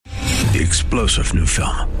The explosive new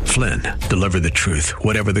film, Flynn, deliver the truth,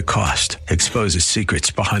 whatever the cost, exposes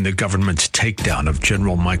secrets behind the government's takedown of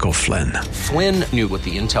General Michael Flynn. Flynn knew what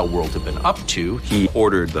the intel world had been up to. He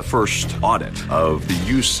ordered the first audit of the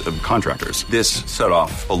use of contractors. This set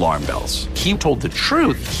off alarm bells. He told the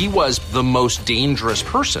truth. He was the most dangerous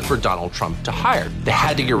person for Donald Trump to hire. They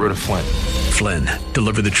had to get rid of Flynn. Flynn,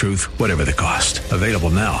 deliver the truth, whatever the cost. Available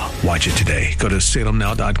now. Watch it today. Go to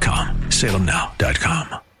salemnow.com.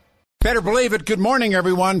 salemnow.com. Better believe it. Good morning,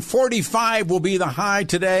 everyone. 45 will be the high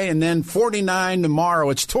today, and then 49 tomorrow.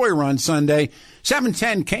 It's Toy Run Sunday,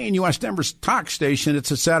 710 KNUS Denver's talk station. It's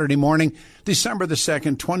a Saturday morning, December the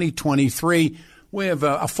 2nd, 2023. We have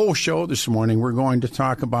a full show this morning. We're going to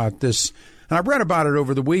talk about this, and I read about it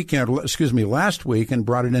over the weekend, last week, and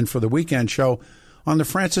brought it in for the weekend show on the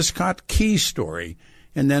Francis Scott Key story,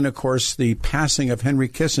 and then, of course, the passing of Henry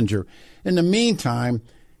Kissinger. In the meantime,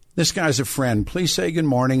 this guy's a friend. Please say good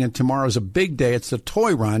morning, and tomorrow's a big day. It's the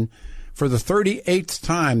Toy Run for the 38th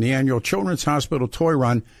time, the annual Children's Hospital Toy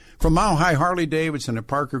Run from Mile High Harley-Davidson in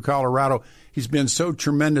Parker, Colorado. He's been so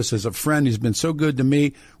tremendous as a friend. He's been so good to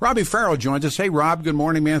me. Robbie Farrell joins us. Hey, Rob, good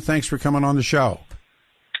morning, man. Thanks for coming on the show.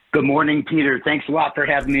 Good morning, Peter. Thanks a lot for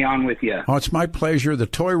having me on with you. Oh, it's my pleasure. The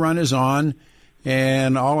Toy Run is on,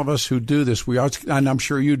 and all of us who do this, and I'm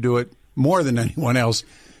sure you do it more than anyone else,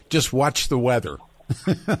 just watch the weather.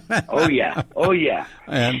 Oh, yeah.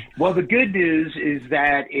 And, well, the good news is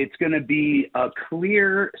that it's going to be a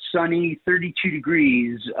clear, sunny 32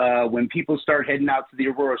 degrees when people start heading out to the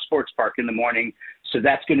Aurora Sports Park in the morning. So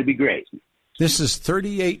that's going to be great. This is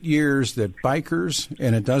 38 years that bikers,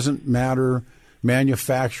 and it doesn't matter,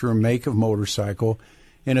 manufacturer, make of motorcycle,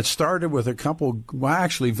 and it started with a couple, well,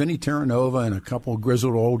 actually, Vinny Terranova and a couple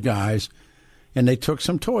grizzled old guys, and they took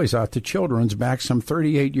some toys out to children's back some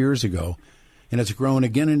 38 years ago. And it's grown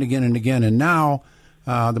again and again and again. And now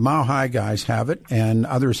the Mile High guys have it, and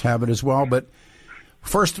others have it as well. But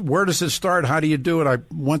first, where does it start? How do you do it? I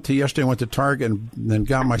went to Target and then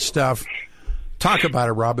got my stuff. Talk about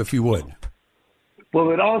it, Rob, if you would.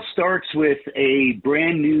 Well, it all starts with a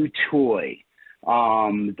brand new toy.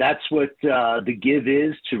 That's what the give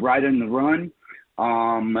is to Ride on the Run.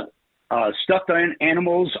 Stuffed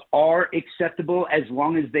animals are acceptable as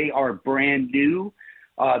long as they are brand new.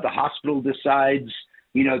 The hospital decides,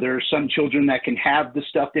 there are some children that can have the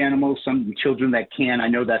stuffed animals, some children that can. I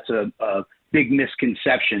know that's a big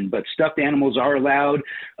misconception, but stuffed animals are allowed.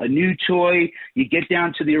 A new toy, you get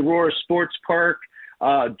down to the Aurora Sports Park,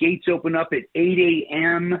 gates open up at 8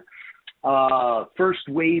 a.m. First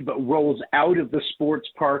wave rolls out of the sports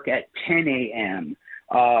park at 10 a.m.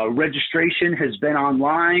 Registration has been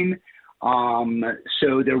online.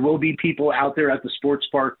 So there will be people out there at the sports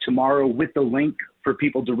park tomorrow with the link for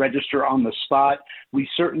people to register on the spot. We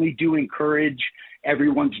certainly do encourage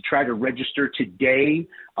everyone to try to register today,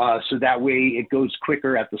 so that way it goes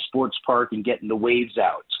quicker at the sports park and getting the waves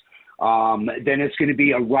out. Then it's going to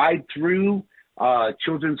be a ride through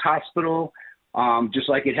Children's Hospital, just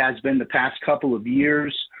like it has been the past couple of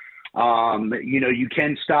years. You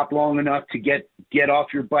can stop long enough to get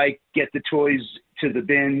off your bike, get the toys to the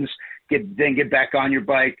bins, then get back on your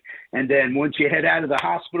bike. And then once you head out of the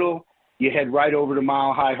hospital, you head right over to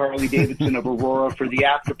Mile High Harley-Davidson of Aurora for the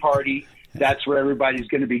after party. That's where everybody's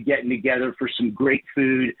going to be getting together for some great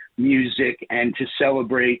food, music, and to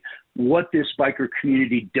celebrate what this biker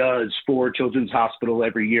community does for Children's Hospital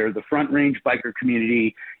every year. The Front Range biker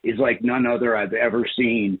community is like none other I've ever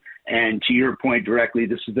seen. And to your point directly,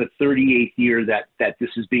 this is the 38th year that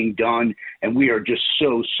this is being done, and we are just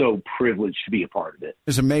so privileged to be a part of it.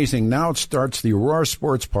 It's amazing. Now it starts the Aurora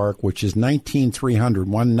Sports Park, which is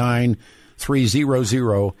 19300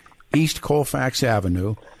 East Colfax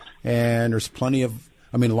Avenue. And there's plenty of,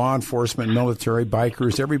 law enforcement, military,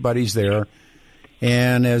 bikers, everybody's there.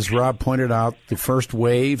 And as Rob pointed out, the first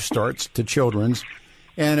wave starts to children's.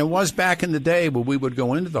 And it was back in the day when we would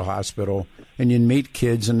go into the hospital and you'd meet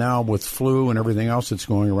kids, and now with flu and everything else that's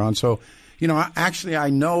going around. So, I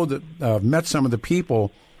know that I've met some of the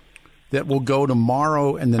people that will go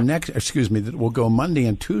tomorrow and that will go Monday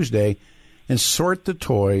and Tuesday and sort the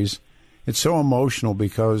toys. It's so emotional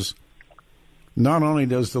because not only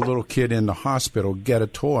does the little kid in the hospital get a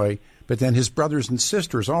toy, but then his brothers and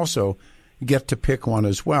sisters also get to pick one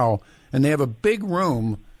as well. And they have a big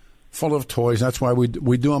room full of toys. That's why we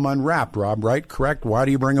do them unwrapped, Rob, right? Correct? Why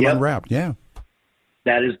do you bring them unwrapped? Yeah.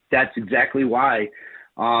 That's exactly why.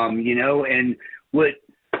 And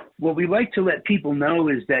what we like to let people know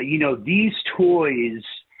is that, these toys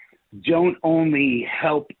don't only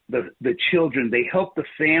help the children, they help the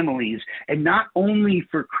families, and not only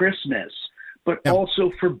for Christmas, but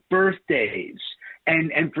also for birthdays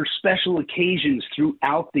and for special occasions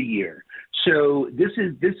throughout the year. So this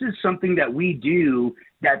is something that we do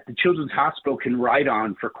that the Children's Hospital can ride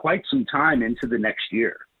on for quite some time into the next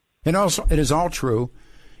year. And also, it is all true.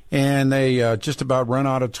 And they just about run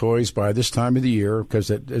out of toys by this time of the year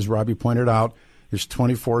because, as Robbie pointed out, it's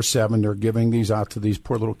 24/7. They're giving these out to these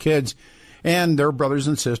poor little kids and their brothers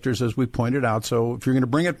and sisters, as we pointed out. So if you're going to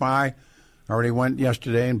bring it by, I already went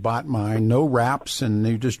yesterday and bought mine. No wraps, and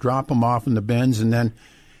you just drop them off in the bins and then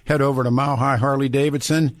head over to Mile High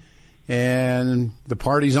Harley-Davidson, and the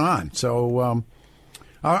party's on. So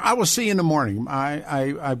I will see you in the morning.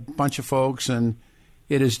 I bunch of folks, and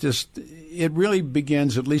it really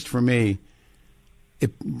begins, at least for me,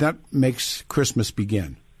 that makes Christmas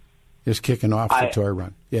begin, is kicking off the toy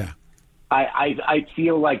run. Yeah. I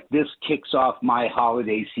feel like this kicks off my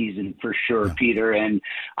holiday season for sure, yeah. Peter, and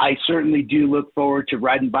I certainly do look forward to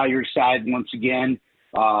riding by your side once again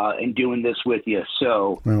and doing this with you.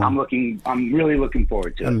 So well, I'm really looking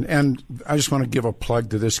forward to it. And I just want to give a plug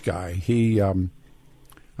to this guy.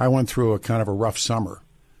 I went through a kind of a rough summer,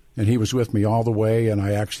 and he was with me all the way, and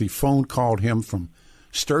I actually phone called him from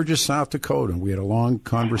Sturgis, South Dakota, and we had a long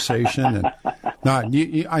conversation. And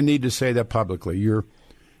I need to say that publicly. You're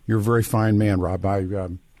a very fine man, Rob.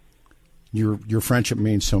 Your friendship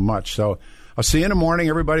means so much. So I'll see you in the morning,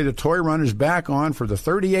 everybody. The toy run is back on for the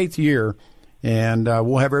 38th year, and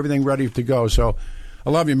we'll have everything ready to go. So I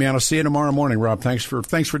love you, man. I'll see you tomorrow morning, Rob. Thanks for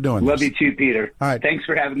doing this. Love you too, Peter. All right. Thanks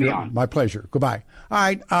for having me on. My pleasure. Goodbye. All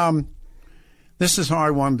right. This is how I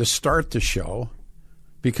wanted to start the show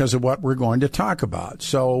because of what we're going to talk about.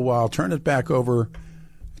 So I'll turn it back over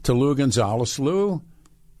to Lou Gonzalez. Lou,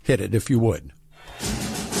 hit it if you would.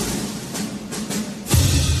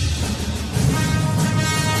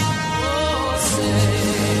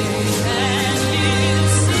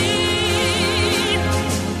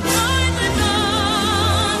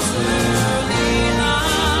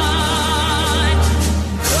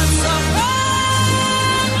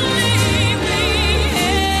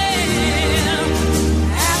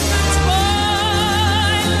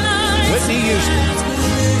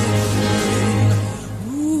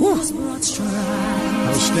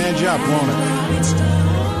 Stand you up, won't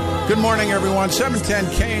it? Good morning, everyone.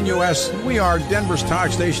 710 KNUS. We are Denver's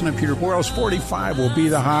talk station. I'm Peter Boyles. 45 will be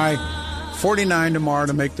the high. 49 tomorrow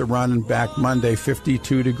to make the run, and back Monday,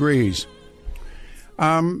 52 degrees.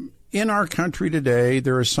 In our country today,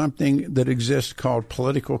 there is something that exists called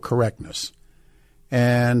political correctness.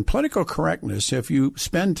 And political correctness, if you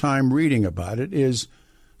spend time reading about it, is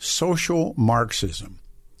social Marxism.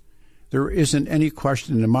 There isn't any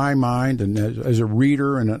question in my mind, and as a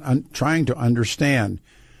reader and trying to understand.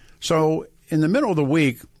 So in the middle of the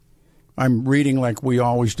week, I'm reading like we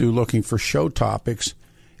always do, looking for show topics,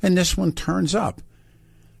 and this one turns up.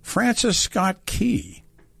 Francis Scott Key,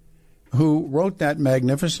 who wrote that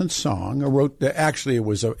magnificent song, it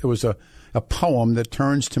was a poem that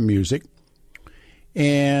turns to music,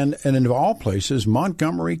 and in all places,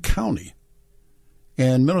 Montgomery County.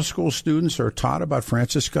 And middle school students are taught about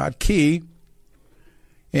Francis Scott Key.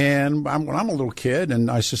 And when I'm a little kid, and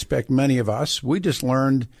I suspect many of us, we just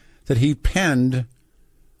learned that he penned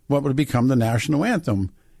what would become the national anthem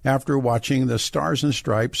after watching the Stars and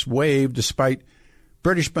Stripes wave despite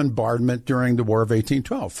British bombardment during the War of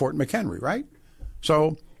 1812, Fort McHenry, right?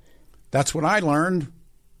 So that's what I learned.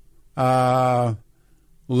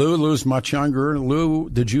 Lou's much younger. Lou,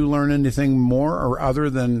 did you learn anything more or other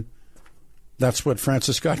than that's what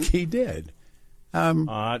Francis Scott Key did?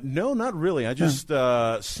 No, not really. I just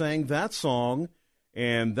sang that song,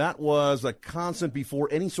 and that was a constant before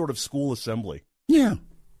any sort of school assembly. Yeah.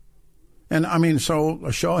 And, I mean, so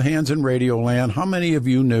a show of hands in Radio Land, how many of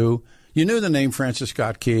you knew the name Francis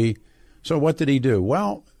Scott Key? So what did he do?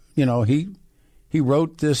 Well, he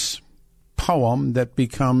wrote this poem that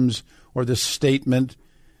becomes, or this statement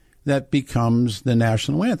that becomes the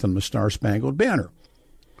national anthem, the Star-Spangled Banner.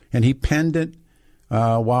 And he penned it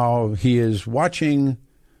while he is watching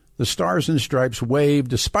the Stars and Stripes wave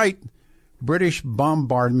despite British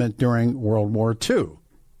bombardment during World War II.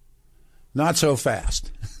 Not so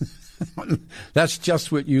fast. That's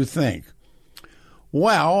just what you think.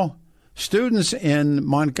 Well, students in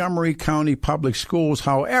Montgomery County Public Schools,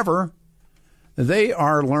 however, they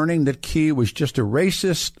are learning that Key was just a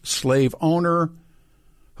racist slave owner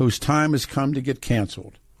whose time has come to get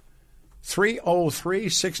canceled.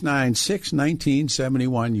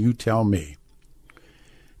 303-696-1971, you tell me.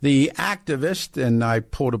 The activist, and I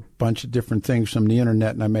pulled a bunch of different things from the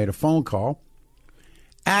internet and I made a phone call.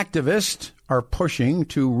 Activists are pushing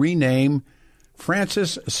to rename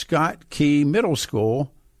Francis Scott Key Middle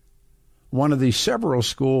School one of the several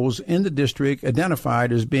schools in the district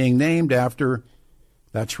identified as being named after,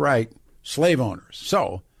 that's right, slave owners.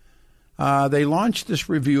 So they launched this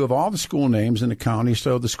review of all the school names in the county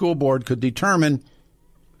so the school board could determine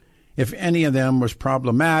if any of them was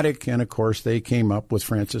problematic. And, of course, they came up with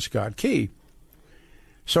Francis Scott Key.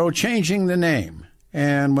 So changing the name.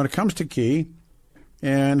 And when it comes to Key,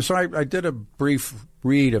 and so I did a brief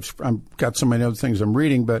read of, I've got so many other things I'm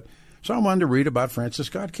reading, but so I wanted to read about Francis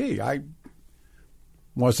Scott Key. I'm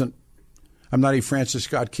not a Francis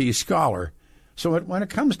Scott Key scholar. So when it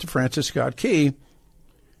comes to Francis Scott Key,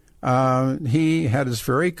 he had this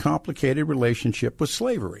very complicated relationship with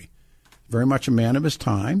slavery. Very much a man of his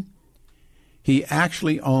time. He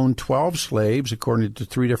actually owned 12 slaves, according to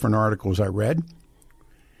 3 different articles I read.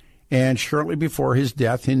 And shortly before his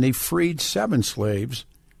death, he freed 7 slaves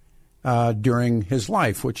during his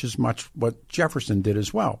life, which is much what Jefferson did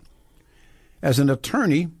as well. As an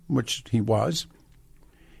attorney, which he was,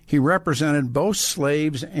 he represented both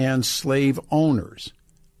slaves and slave owners.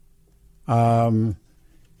 He's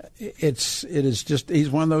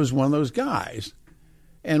one of those guys.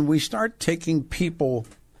 And we start taking people.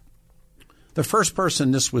 The first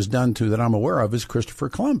person this was done to that I'm aware of is Christopher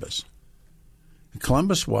Columbus.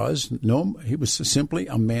 Columbus was simply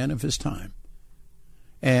a man of his time.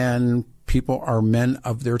 And people are men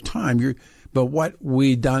of their time. But what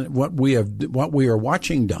we are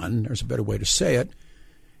watching done, there's a better way to say it,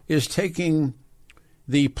 is taking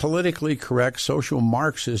the politically correct social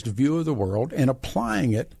Marxist view of the world and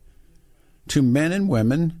applying it to men and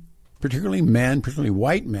women, particularly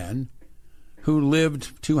white men, who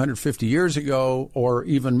lived 250 years ago or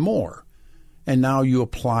even more. And now you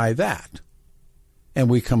apply that. And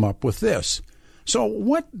we come up with this. So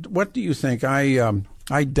what do you think? I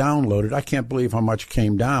downloaded, I can't believe how much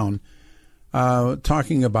came down,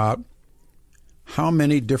 talking about how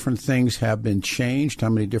many different things have been changed, how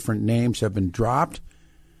many different names have been dropped.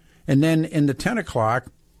 And then in the 10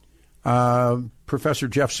 o'clock, Professor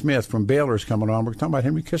Jeff Smith from Baylor is coming on. We're talking about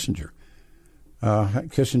Henry Kissinger.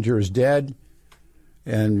 Kissinger is dead,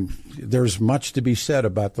 and there's much to be said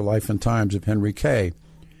about the life and times of Henry K.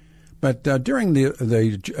 But during the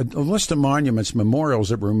list of monuments, memorials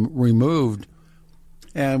that were removed,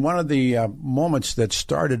 and one of the moments that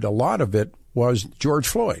started a lot of it was George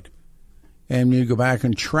Floyd. And you go back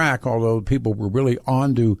and track, although people were really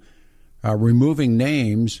on to removing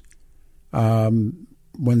names,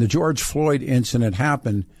 when the George Floyd incident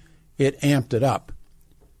happened, it amped it up.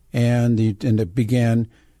 And it began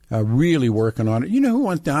really working on it. You know who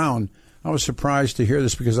went down? I was surprised to hear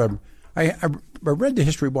this because I read the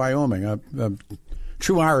history of Wyoming.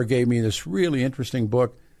 True Ira gave me this really interesting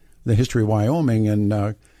book, The History of Wyoming,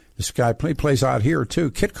 and this guy plays out here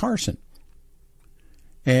too, Kit Carson.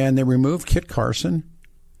 And they removed Kit Carson.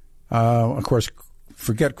 Of course,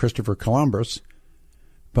 forget Christopher Columbus.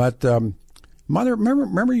 But Mother,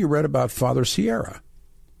 remember you read about Father Sierra.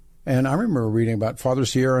 And I remember reading about Father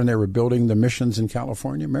Sierra, and they were building the missions in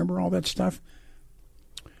California. Remember all that stuff?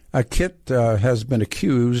 Kit has been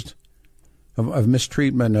accused of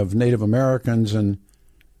mistreatment of Native Americans, and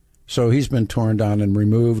so he's been torn down and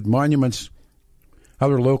removed. Monuments,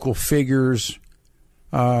 other local figures,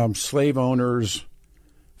 slave owners,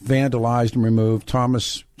 vandalized and removed.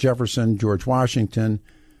 Thomas Jefferson, George Washington,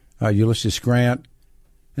 Ulysses Grant.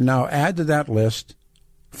 And now add to that list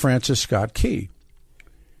Francis Scott Key.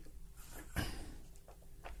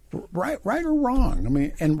 Right or wrong? I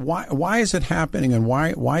mean, and why is it happening, and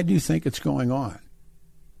why do you think it's going on?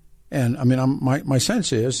 And I mean, my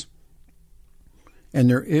sense is, and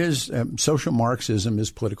there is social Marxism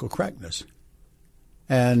is political correctness,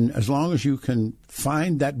 and as long as you can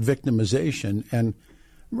find that victimization, and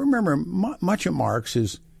remember, much of Marx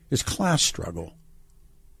is class struggle,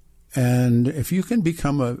 and if you can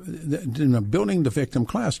become building the victim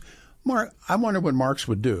class. I wonder what Marx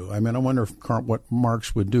would do. I mean, I wonder what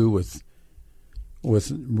Marx would do with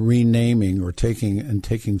renaming or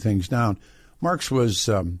taking things down. Marx was,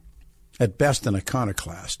 at best, an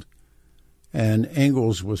iconoclast, and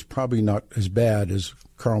Engels was probably not as bad as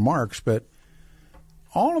Karl Marx. But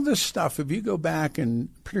all of this stuff, if you go back, and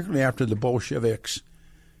particularly after the Bolsheviks,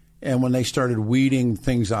 and when they started weeding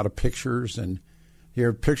things out of pictures, and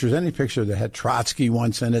here pictures, any picture that had Trotsky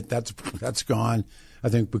once in it, that's gone. I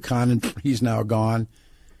think Buchanan, he's now gone.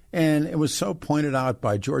 And it was so pointed out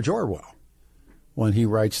by George Orwell when he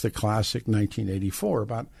writes the classic 1984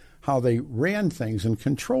 about how they ran things and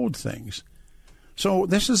controlled things. So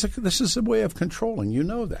this is a way of controlling. You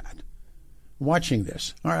know that. Watching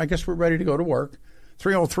this. All right, I guess we're ready to go to work.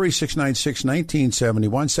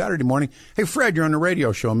 303-696-1971, Saturday morning. Hey, Fred, you're on the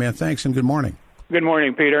radio show, man. Thanks and good morning. Good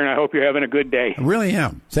morning, Peter, and I hope you're having a good day. I really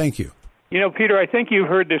am. Thank you. You know, Peter, I think you've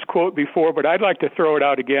heard this quote before, but I'd like to throw it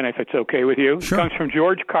out again if it's okay with you. Sure. It comes from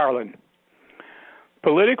George Carlin.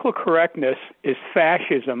 Political correctness is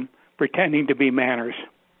fascism pretending to be manners.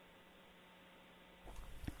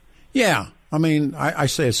 Yeah. I mean, I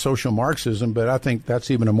say it's social Marxism, but I think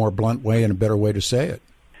that's even a more blunt way and a better way to say it.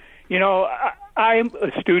 You know, I'm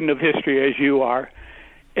a student of history, as you are,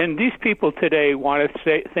 and these people today want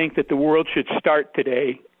to think that the world should start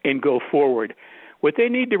today and go forward. What they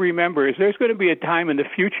need to remember is there's going to be a time in the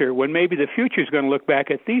future when maybe the future is going to look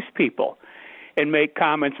back at these people and make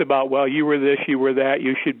comments about, well, you were this, you were that,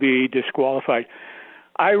 you should be disqualified.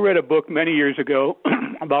 I read a book many years ago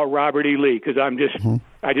about Robert E. Lee because I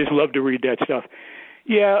just love to read that stuff.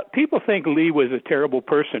 Yeah, people think Lee was a terrible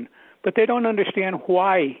person, but they don't understand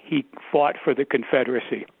why he fought for the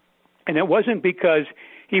Confederacy. And it wasn't because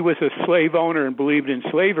he was a slave owner and believed in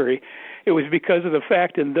slavery. It was because of the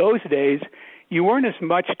fact in those days you weren't as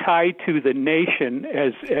much tied to the nation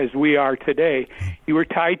as we are today. You were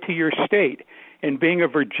tied to your state. And being a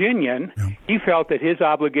Virginian, he felt that his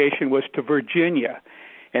obligation was to Virginia.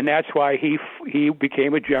 And that's why he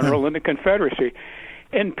became a general in the Confederacy.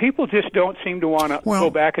 And people just don't seem to want to go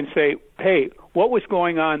back and say, hey, what was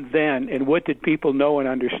going on then, and what did people know and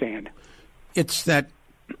understand? It's that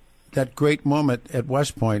great moment at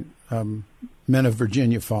West Point, men of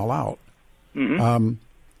Virginia fall out. Mm-hmm.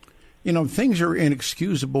 You know, things are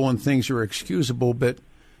inexcusable and things are excusable, but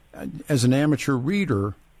as an amateur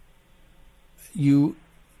reader, and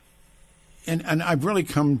I've really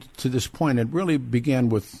come to this point. It really began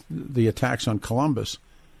with the attacks on Columbus.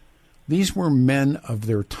 These were men of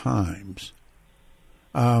their times.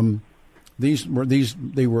 They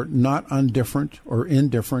were not undifferent or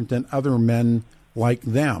indifferent than other men like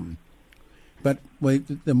them. But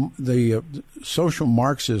the social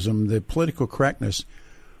Marxism, the political correctness,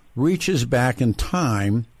 reaches back in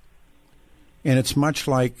time, and it's much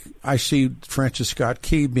like I see Francis Scott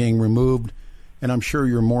Key being removed. And I'm sure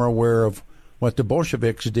you're more aware of what the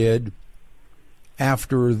Bolsheviks did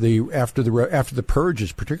after the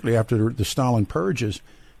purges, particularly after the Stalin purges.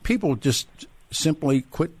 People just simply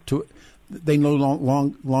quit. They no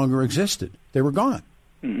longer existed. They were gone,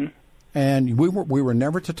 and we were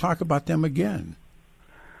never to talk about them again.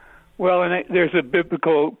 Well, and there's a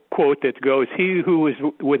biblical quote that goes, "He who is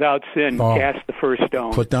without sin cast the first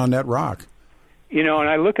stone." Put down that rock. You know, and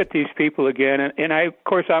I look at these people again, and of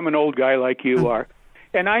course, I'm an old guy like you are,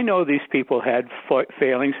 and I know these people had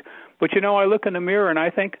failings, but, you know, I look in the mirror and I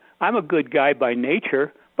think I'm a good guy by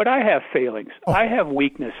nature, but I have failings. I have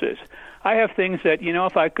weaknesses. I have things that, you know,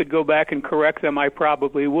 if I could go back and correct them, I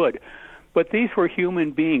probably would. But these were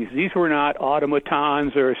human beings. These were not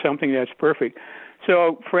automatons or something that's perfect.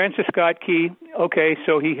 So Francis Scott Key, okay,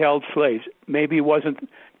 so he held slaves. Maybe it wasn't,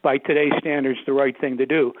 by today's standards, the right thing to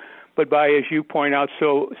do. But by, as you point out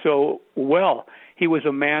so well, he was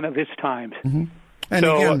a man of his times. Mm-hmm. And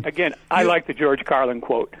so, again, I like the George Carlin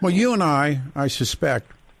quote. Well, you and I suspect,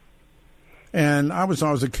 and I was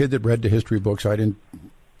always a kid that read the history books. I didn't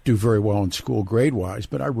do very well in school grade-wise,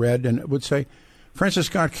 but I read, and it would say, Francis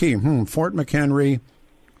Scott Key, Fort McHenry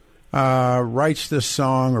writes this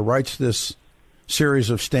song or writes this series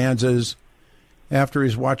of stanzas after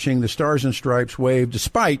he's watching the Stars and Stripes wave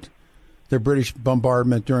despite the British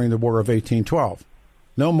bombardment during the War of 1812.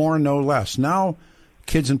 No more, no less. Now,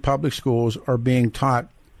 kids in public schools are being taught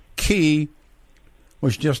Key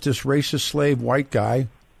was just this racist slave white guy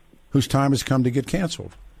whose time has come to get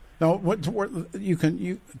canceled. Now, what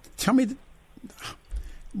you tell me?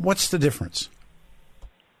 What's the difference?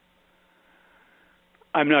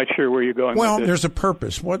 I'm not sure where you're going. Well, with this. There's a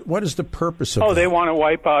purpose. What is the purpose of? Oh, they want to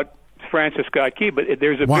wipe out Francis Scott Key, but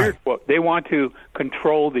there's a bigger quote. They want to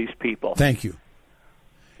control these people. Thank you.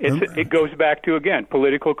 It goes back to, again,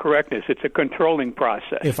 political correctness. It's a controlling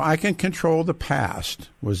process. If I can control the past,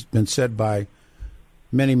 was been said by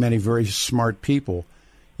many, many very smart people.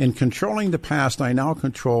 In controlling the past, I now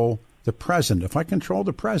control the present. If I control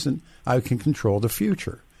the present, I can control the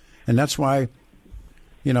future. And that's why,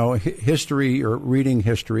 you know, history or reading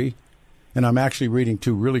history, and I'm actually reading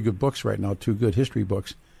two really good books right now, two good history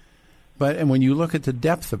books. And when you look at the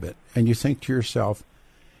depth of it and you think to yourself,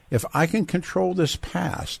 if I can control this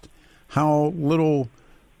past, how little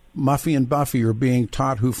Muffy and Buffy are being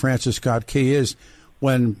taught who Francis Scott Key is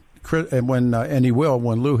when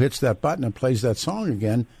Lou hits that button and plays that song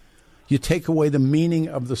again, you take away the meaning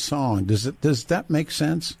of the song. Does that make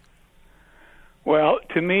sense? Well,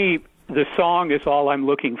 to me, the song is all I'm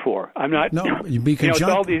looking for. I'm not. No, you can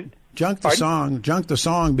junk the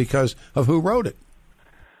song because of who wrote it.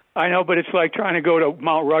 I know, but it's like trying to go to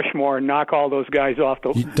Mount Rushmore and knock all those guys off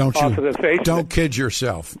of the face. Don't kid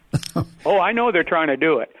yourself. Oh, I know they're trying to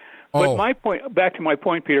do it. But my point, back to my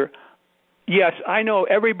point, Peter, yes, I know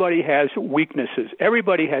everybody has weaknesses.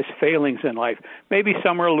 Everybody has failings in life. Maybe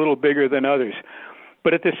some are a little bigger than others.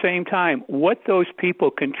 But at the same time, what those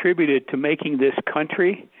people contributed to making this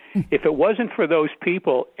country, if it wasn't for those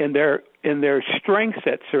people and their strengths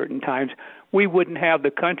at certain times, we wouldn't have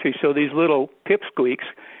the country. So these little pipsqueaks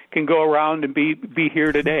can go around and be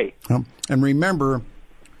here today. And remember,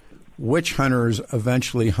 witch hunters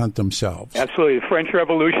eventually hunt themselves. Absolutely. The French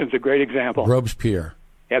Revolution is a great example. Robespierre.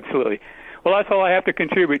 Absolutely. Well, that's all I have to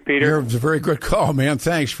contribute, Peter. It's a very good call, man.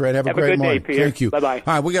 Thanks, Fred. Have a great morning. Day, Peter. Thank you. Bye-bye.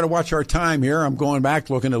 All right, we got to watch our time here. I'm going back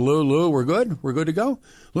looking at Lou. Lou, we're good? We're good to go?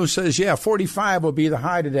 Lou says, 45 will be the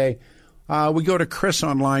high today. We go to Chris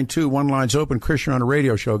on line 2. One line's open. Chris, you're on a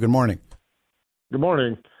radio show. Good morning. Good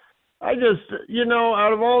morning. I just,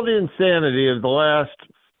 out of all the insanity of the last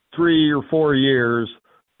 3 or 4 years,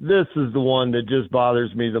 this is the one that just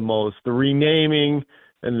bothers me the most. The renaming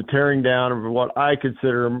and the tearing down of what I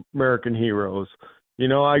consider American heroes.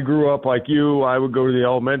 I grew up like you. I would go to the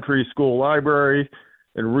elementary school library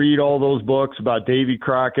and read all those books about Davy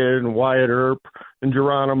Crockett and Wyatt Earp and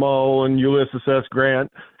Geronimo and Ulysses S.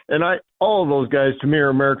 Grant. And all of those guys, to me, are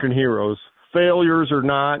American heroes. Failures or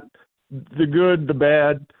not, the good, the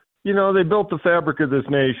bad, they built the fabric of this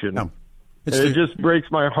nation. No, it just breaks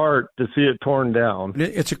my heart to see it torn down.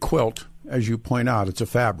 It's a quilt, as you point out. It's a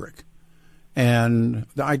fabric. And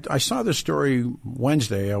I saw this story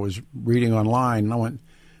Wednesday. I was reading online, and I went,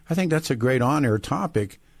 I think that's a great on-air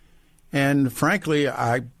topic. And frankly,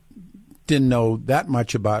 I didn't know that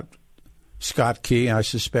much about Scott Key. I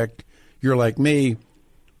suspect you're like me.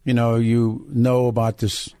 You know about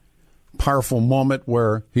this powerful moment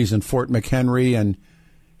where he's in Fort McHenry and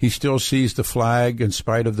he still sees the flag in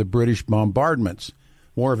spite of the British bombardments,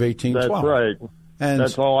 War of 1812. That's right. And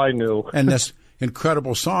that's all I knew. And this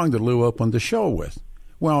incredible song that Lou opened the show with.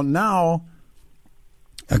 Well, now,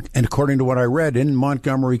 and according to what I read, in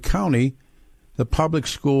Montgomery County, the public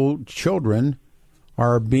school children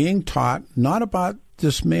are being taught not about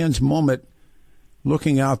this man's moment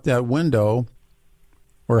looking out that window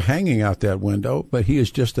or hanging out that window, but he is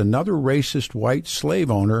just another racist white slave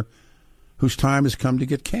owner whose time has come to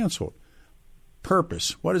get canceled.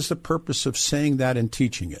 Purpose. What is the purpose of saying that and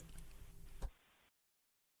teaching it?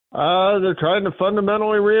 They're trying to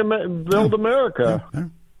fundamentally rebuild America.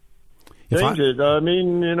 Change it. I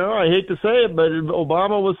mean, I hate to say it, but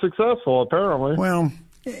Obama was successful, apparently. Well,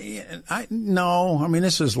 no. I mean,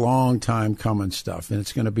 this is long time coming stuff, and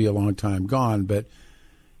it's going to be a long time gone, but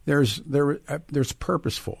there's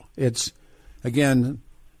purposeful. It's, again,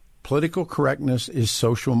 political correctness is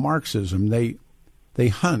social Marxism. They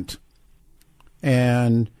hunt.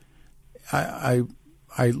 And I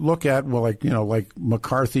look at, like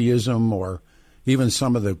McCarthyism or even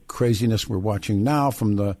some of the craziness we're watching now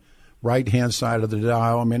from the right-hand side of the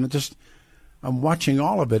dial. I mean, I'm watching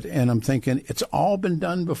all of it, and I'm thinking it's all been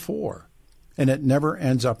done before, and it never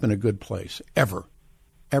ends up in a good place, ever,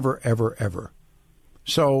 ever, ever, ever.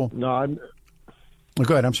 So, no,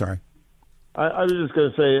 go ahead. I'm sorry. I was just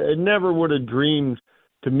going to say, I never would have dreamed,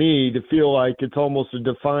 to me, to feel like it's almost a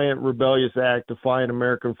defiant, rebellious act to fly an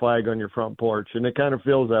American flag on your front porch. And it kind of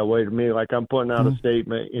feels that way to me, like I'm putting out a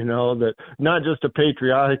statement, that not just a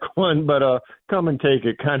patriotic one, but a come and take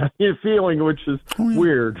it kind of feeling, which is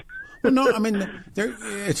weird. Well, no, I mean,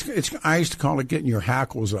 it's. I used to call it getting your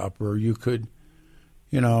hackles up, or you could,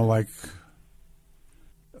 I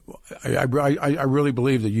really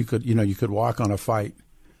believe that you could walk on a fight.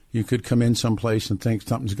 You could come in someplace and think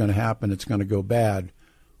something's going to happen. It's going to go bad.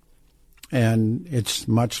 And it's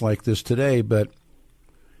much like this today, but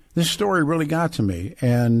this story really got to me.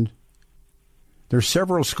 And there's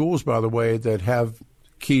several schools, by the way, that have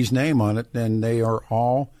Key's name on it, and they are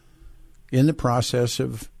all in the process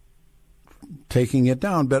of taking it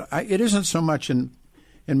down. But it isn't so much in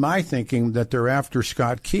my thinking that they're after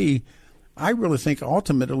Scott Key. I really think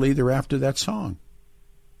ultimately they're after that song.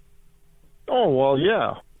 Oh, well,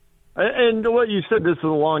 yeah. And what you said, this is a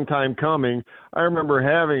long time coming. I remember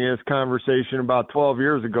having this conversation about 12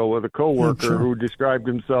 years ago with a coworker who described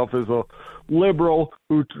himself as a liberal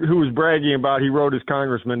who was bragging about he wrote his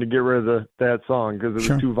congressman to get rid of that song because it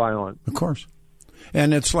was too violent. Of course.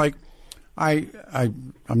 And it's like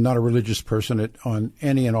I'm not a religious person on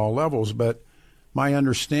any and all levels, but my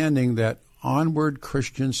understanding that Onward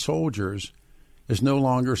Christian Soldiers is no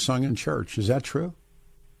longer sung in church. Is that true?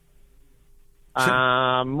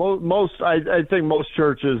 I think most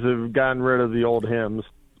churches have gotten rid of the old hymns.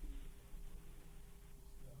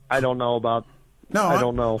 I don't know about No, I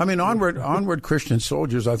don't know. I mean, Onward Christian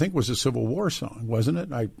Soldiers, I think was a Civil War song, wasn't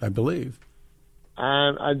it? I believe.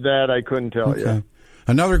 That I couldn't tell you.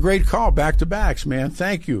 Another great call, back-to-backs, man.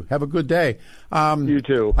 Thank you. Have a good day. You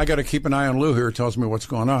too. I got to keep an eye on Lou here. It tells me what's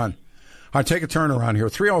going on. I'll take a turn around here.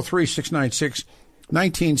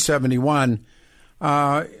 303-696-1971.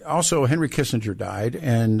 Also, Henry Kissinger died,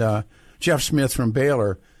 and Jeff Smith from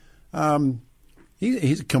Baylor.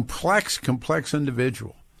 He's a complex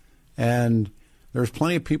individual, and there's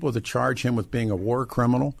plenty of people that charge him with being a war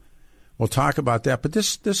criminal. We'll talk about that. But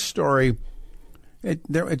this story,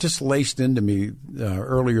 it just laced into me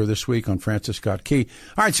earlier this week on Francis Scott Key.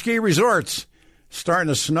 All right, ski resorts starting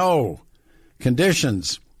to snow.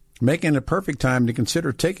 Conditions making a perfect time to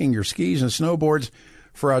consider taking your skis and snowboards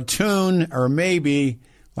for a tune, or maybe,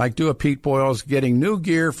 like do a Pete Boyles, getting new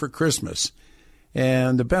gear for Christmas.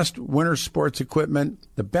 And the best winter sports equipment,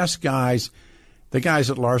 the best guys, the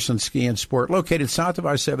guys at Larson Ski and Sport, located south of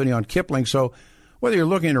I-70 on Kipling. So whether you're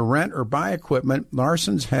looking to rent or buy equipment,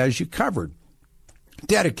 Larson's has you covered.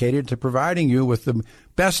 Dedicated to providing you with the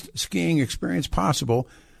best skiing experience possible,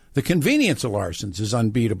 the convenience of Larson's is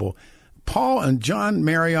unbeatable. Paul and John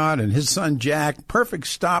Marriott and his son Jack, perfect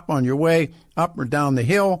stop on your way up or down the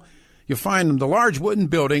hill. You find them, the large wooden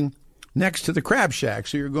building next to the Crab Shack.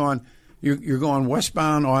 So you're going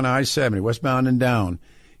westbound on I-70, westbound and down.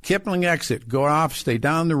 Kipling exit, go off, stay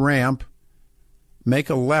down the ramp,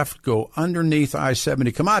 make a left, go underneath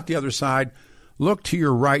I-70, come out the other side, look to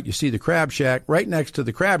your right, you see the Crab Shack. Right next to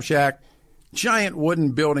the Crab Shack, giant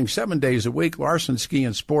wooden building, 7 days a week, Larson Ski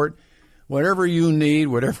and Sport. Whatever you need,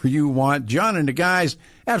 whatever you want. John and the guys,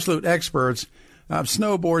 absolute experts.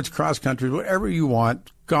 Snowboards, cross country, whatever you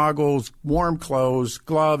want. Goggles, warm clothes,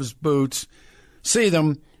 gloves, boots. See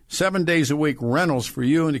them 7 days a week, rentals for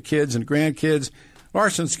you and the kids and grandkids.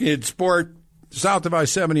 Larson Ski and Sport, south of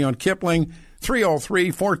I-70 on Kipling,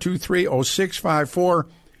 303-423-0654.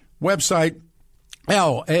 Website,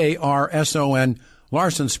 LARSON,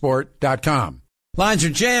 larsonsport.com. Lines are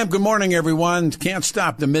jammed. Good morning, everyone. Can't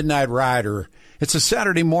stop the Midnight Rider. It's a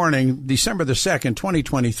Saturday morning, December the 2nd,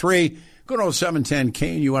 2023. Good old 710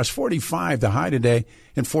 KNUS, 45 the high today,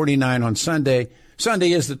 and 49 on Sunday.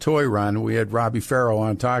 Sunday is the toy run. We had Robbie Farrow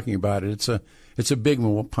on talking about it. It's a big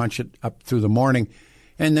one. We'll punch it up through the morning.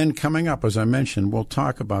 And then coming up, as I mentioned, we'll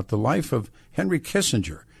talk about the life of Henry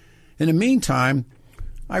Kissinger. In the meantime,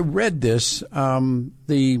 I read this,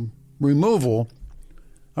 the removal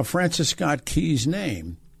of Francis Scott Key's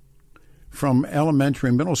name from elementary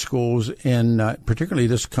and middle schools in, particularly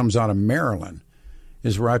this comes out of Maryland,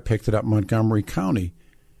 is where I picked it up, Montgomery County.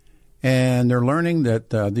 And they're learning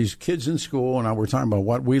that these kids in school, and we're talking about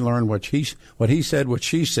what we learned, what he said, what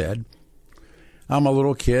she said. I'm a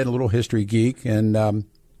little kid, a little history geek, and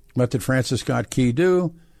what did Francis Scott Key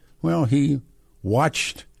do? Well, he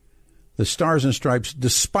watched the Stars and Stripes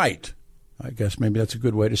despite, I guess maybe that's a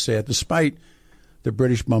good way to say it, despite the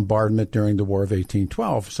British bombardment during the War of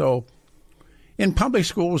 1812. So in public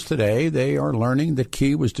schools today, they are learning that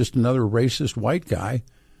Key was just another racist white guy,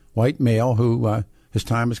 white male, who his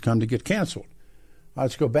time has come to get canceled.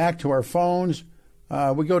 Let's go back to our phones.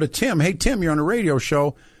 We go to Tim. Hey, Tim, you're on a radio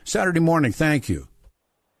show Saturday morning. Thank you.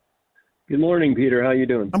 Good morning, Peter. How you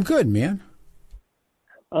doing? I'm good, man.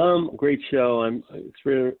 Great show. It's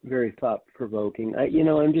very, very thought-provoking.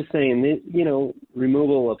 I'm just saying that,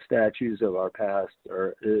 removal of statues of our past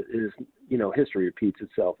is history repeats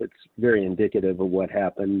itself. It's very indicative of what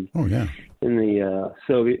happened. Oh, yeah. In the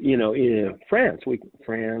Soviet, France. We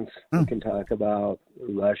can talk about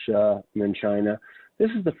Russia and then China.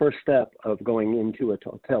 This is the first step of going into a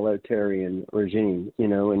totalitarian regime,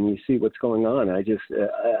 and you see what's going on. I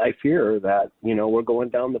fear that, we're going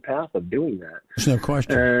down the path of doing that. There's no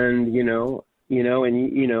question. And, you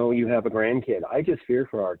have a grandkid. I just fear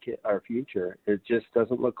for our future. It just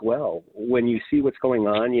doesn't look well. When you see what's going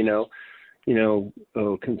on,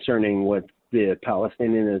 concerning what the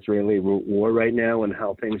Palestinian-Israeli war right now and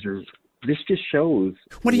how things are. This just shows.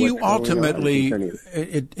 What do you ultimately?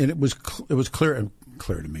 It was clear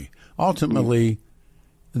to me. Ultimately,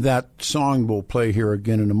 that song will play here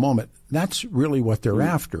again in a moment. That's really what they're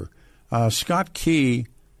after. Scott Key,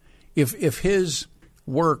 if his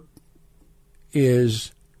work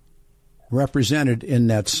is represented in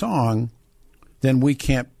that song, then we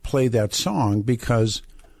can't play that song because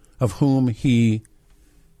of whom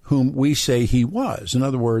we say he was. In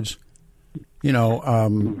other words,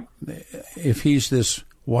 if he's this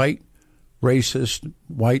white, racist,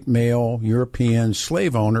 white male, European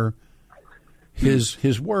slave owner,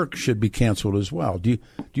 his work should be canceled as well. Do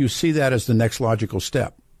you see that as the next logical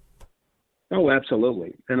step? Oh,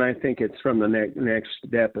 absolutely. And I think it's from the next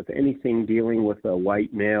step. If anything dealing with a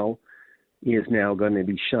white male is now going to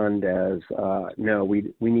be shunned as no,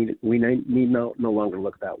 we need no longer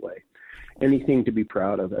look that way. Anything to be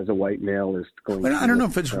proud of as a white male is going. But to I don't know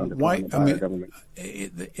if it's white. I mean, I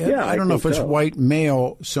don't know if it's so. White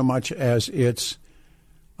male so much as it's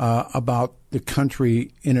about the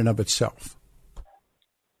country in and of itself.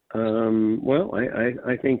 Well,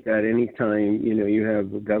 I think that anytime, you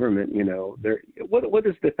have the government, what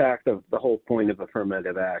is the fact of the whole point of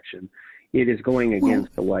affirmative action? It is going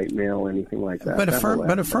against the white male, anything like that. But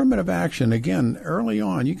affirmative action, again, early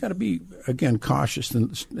on, you got to be, again, cautious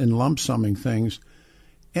in lump summing things.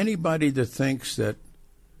 Anybody that thinks that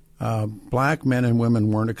black men and women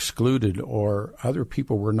weren't excluded or other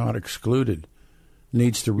people were not excluded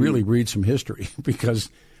needs to really read some history because,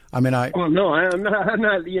 I mean, Well, no, I'm not.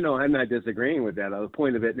 I'm not disagreeing with that. On the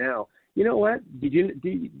point of it now, you know what? Did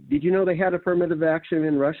you know they had affirmative action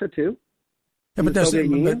in Russia too? Yeah, but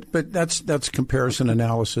that's comparison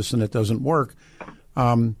analysis, and it doesn't work.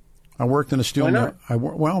 I worked in a steel mill.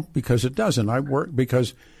 Well, because it doesn't. I work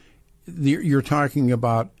because you're talking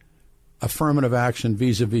about affirmative action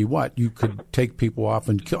vis-a-vis what? You could take people off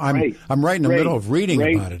and kill. I'm right in the middle of reading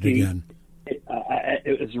about it again.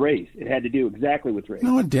 It was race. It had to do exactly with race.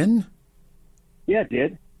 No, it didn't. Yeah, it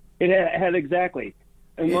did. It had exactly.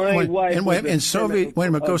 And my wife and Soviet. Wait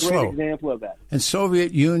a minute, go slow. Example of that. And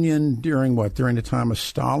Soviet Union during what? During the time of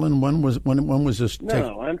Stalin. When was this?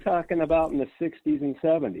 No, I'm talking about in the 60s and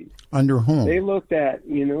 70s. Under whom? They looked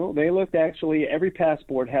actually every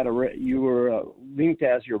passport had you were linked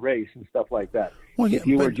as your race and stuff like that. Well, yeah, if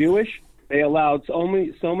you were Jewish, they allowed so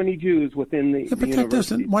many Jews within the. Yeah, but that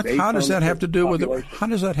doesn't. How does that have to do with it? How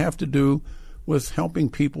does that have to do with helping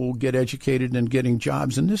people get educated and getting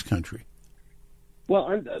jobs in this country?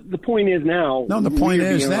 Well, the point is now. No, the point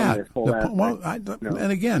is that. No.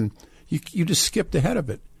 And again, you just skipped ahead of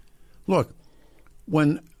it. Look,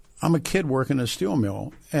 when I'm a kid working in a steel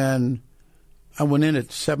mill, and I went in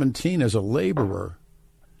at 17 as a laborer,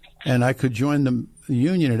 and I could join the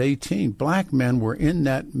union at 18. Black men were in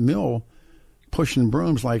that mill pushing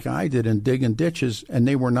brooms like I did and digging ditches, and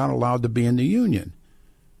they were not allowed to be in the union.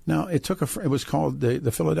 Now, it was called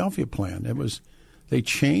the Philadelphia Plan. They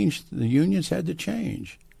changed. The unions had to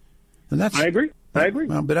change, and that's. I agree.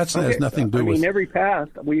 Well, but that has nothing to do with. I mean, every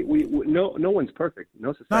past no one's perfect.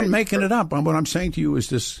 No society. I'm making it up. What I'm saying to you is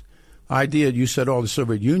this idea. You said, "Oh, the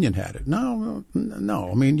Soviet Union had it." No.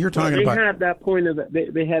 I mean, you're talking about. They had that point of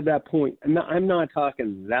they had that point. I'm not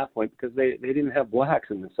talking that point because they didn't have blacks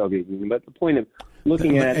in the Soviet Union. But the point of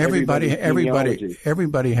looking at everybody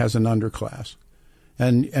has an underclass,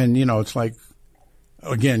 and it's like.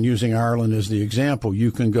 Again, using Ireland as the example, you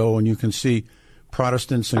can go and you can see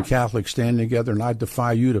Protestants and Catholics standing together, and I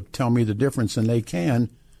defy you to tell me the difference, and they can.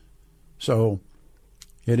 So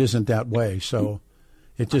it isn't that way. So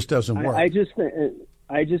it just doesn't work. I just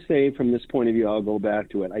say from this point of view, I'll go back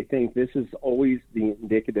to it. I think this is always the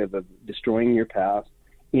indicative of destroying your past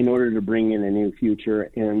in order to bring in a new future.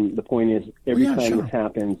 And the point is, every time this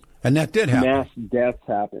happens, and that did happen, mass deaths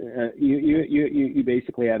happen. You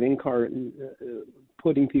basically have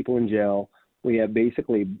putting people in jail. We have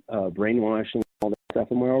basically brainwashing, all that stuff,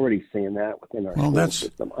 and we're already seeing that within our school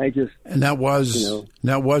system. That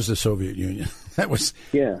was the Soviet Union. That was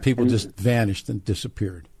people just vanished and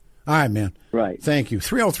disappeared. All right, man. Right. Thank you.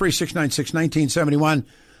 303-696-1971.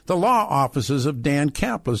 The law offices of Dan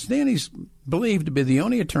Kaplan. Danny's believed to be the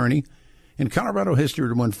only attorney in Colorado history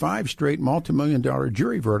to win 5 straight multi-million-dollar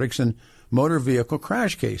jury verdicts in motor vehicle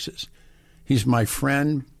crash cases. He's my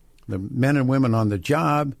friend. The men and women on the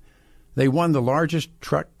job, they won the largest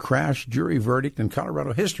truck crash jury verdict in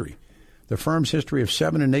Colorado history. The firm's history of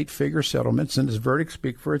 7- and 8-figure settlements and his verdict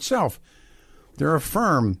speak for itself. They're a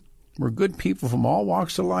firm where good people from all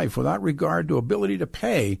walks of life, without regard to ability to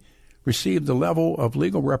pay, receive the level of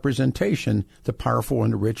legal representation the powerful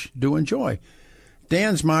and the rich do enjoy.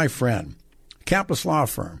 Dan's my friend. Kaplan Law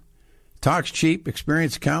Firm. Talks cheap,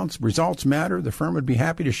 experience counts, results matter. The firm would be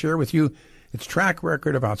happy to share with you its track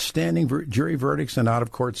record of outstanding jury verdicts and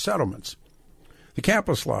out-of-court settlements. The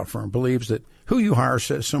Kaplan Law Firm believes that who you hire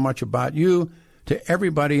says so much about you to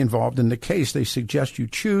everybody involved in the case. They suggest you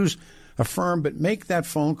choose a firm, but make that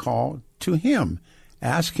phone call to him.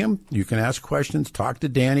 Ask him. You can ask questions. Talk to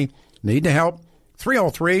Danny. Need to help?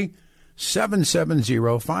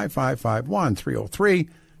 303-770-5551.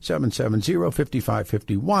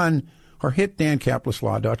 303-770-5551. Or hit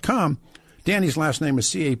DanKaplanLaw.com. Danny's last name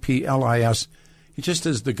is Caplis. He just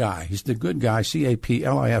is the guy. He's the good guy,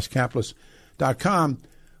 Caplis, Kaplis.com.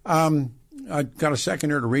 I got a second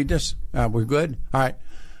here to read this. We're good? All right.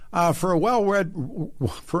 For a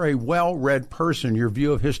well-read person, your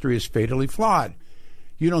view of history is fatally flawed.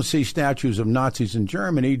 You don't see statues of Nazis in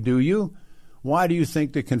Germany, do you? Why do you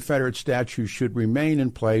think the Confederate statues should remain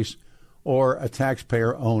in place or a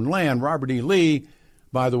taxpayer-owned land? Robert E. Lee,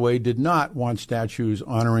 by the way, did not want statues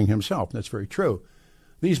honoring himself. That's very true.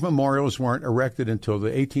 These memorials weren't erected until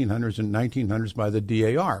the 1800s and 1900s by the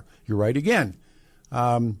DAR. You're right again.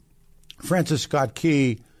 Francis Scott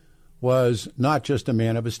Key was not just a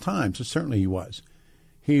man of his times. Certainly he was.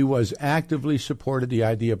 He was actively supported the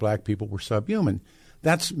idea black people were subhuman.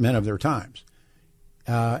 That's men of their times.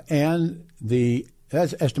 And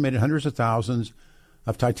that's estimated hundreds of thousands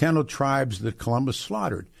of Taitano tribes that Columbus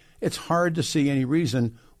slaughtered. It's hard to see any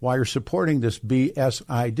reason why you're supporting this BS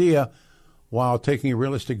idea while taking a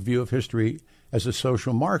realistic view of history as a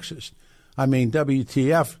social Marxist. I mean,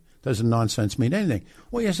 WTF doesn't nonsense mean anything?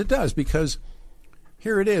 Well, yes, it does, because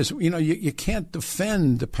here it is. You know, you can't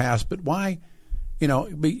defend the past, but why? You know,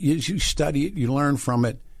 you study it, you learn from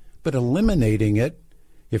it, but eliminating it,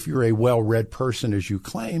 if you're a well-read person, as you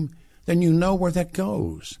claim, then you know where that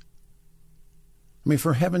goes. I mean,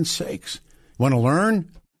 for heaven's sakes, want to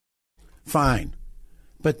learn? Fine.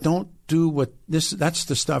 But don't do what this, that's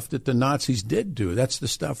the stuff that the Nazis did do. That's the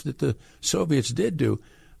stuff that the Soviets did do.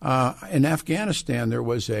 In Afghanistan, there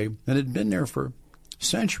was and it had been there for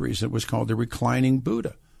centuries, it was called the reclining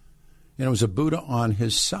Buddha. And it was a Buddha on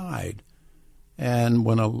his side. And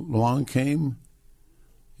when along came,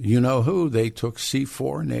 you know who, they took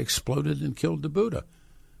C4 and they exploded and killed the Buddha.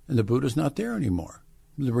 And the Buddha's not there anymore.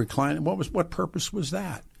 The reclining, what purpose was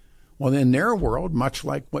that? Well, in their world, much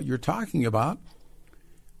like what you're talking about,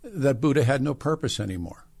 that Buddha had no purpose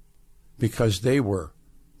anymore because they were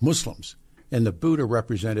Muslims. And the Buddha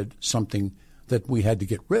represented something that we had to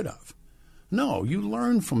get rid of. No, you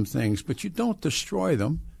learn from things, but you don't destroy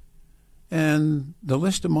them. And the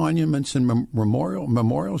list of monuments and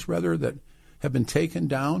memorials that have been taken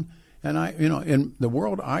down, and in the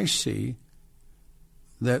world I see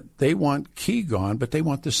that they want Key gone, but they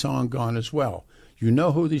want the song gone as well. You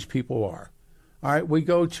know who these people are. All right, we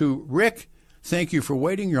go to Rick. Thank you for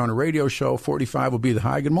waiting. You're on a radio show. 45 will be the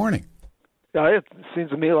high. Good morning. Now, it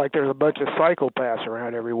seems to me like there's a bunch of psychopaths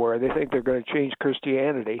around everywhere. They think they're going to change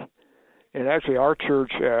Christianity. And actually, our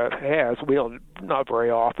church has. We don't, not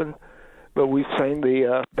very often, but we sang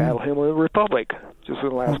the Battle Hymn of the Republic just in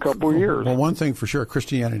the last couple of years. Well, one thing for sure,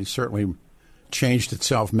 Christianity certainly changed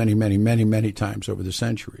itself many, many, many, many times over the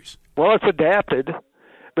centuries. Well, it's adapted.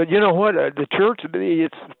 But you know what? The church,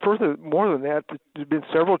 it's further more than that. There's been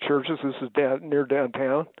several churches, this is near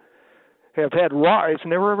downtown, have had rock. It's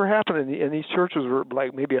never ever happened, and these churches were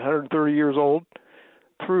like maybe 130 years old.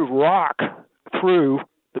 Threw rock through,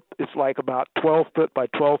 it's like about 12 foot by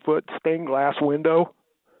 12 foot stained glass window,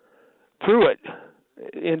 threw it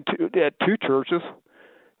at two churches,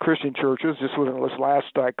 Christian churches, just within this last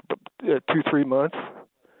like 2-3 months.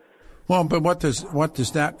 Well, but what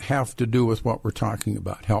does that have to do with what we're talking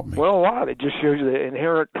about? Help me. Well, a lot. It just shows you the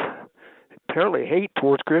inherent, apparently, hate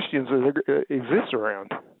towards Christians that exists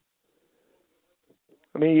around.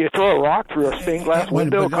 I mean, you throw a rock through a stained glass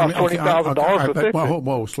window, it costs $20,000 to fix it.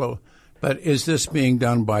 Whoa, slow. But is this being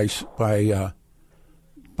done by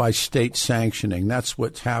state sanctioning? That's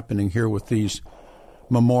what's happening here with these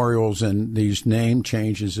memorials and these name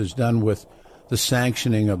changes is done with the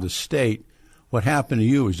sanctioning of the state. What happened to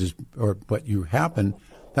you is just, or what you happen,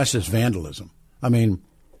 that's just vandalism. I mean,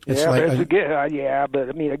 it's but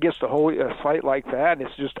I mean, I guess the whole site like that,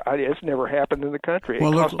 it's never happened in the country. It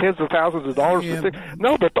costs tens of thousands of dollars to fix.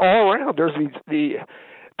 No, but all around, there's the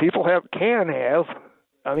people can have.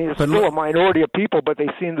 I mean, it's still a minority of people, but they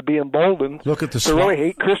seem to be emboldened to really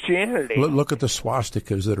hate Christianity. Look at the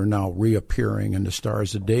swastikas that are now reappearing and the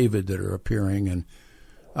Stars of David that are appearing. And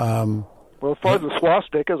well, as far as the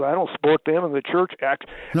swastikas, I don't support them, and the church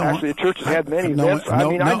actually the church has had many events.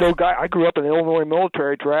 I grew up in the Illinois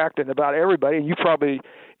military tract, and about everybody, and you probably,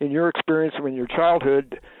 in your experience from your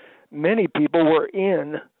childhood, many people were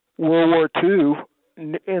in World War II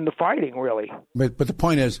in the fighting, really. But the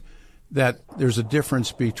point is that there's a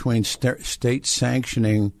difference between state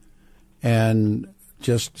sanctioning and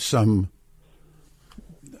just some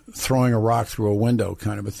throwing a rock through a window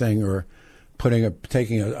kind of a thing, or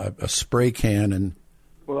taking a spray can and.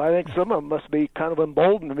 Well, I think some of them must be kind of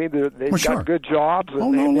emboldened. I mean, they've got good jobs,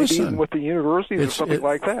 and maybe even with the universities or something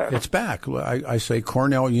like that. It's back. I say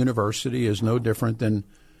Cornell University is no different than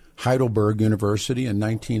Heidelberg University in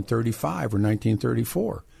 1935 or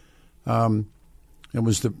 1934. It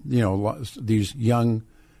was these young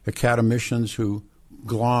academicians who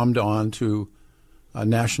glommed onto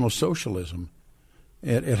National Socialism.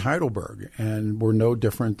 at Heidelberg, and we're no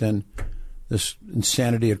different than this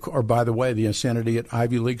insanity, or by the way, the insanity at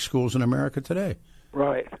Ivy League schools in America today.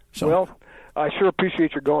 Right. So, well, I sure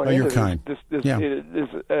appreciate your going into this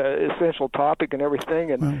essential topic and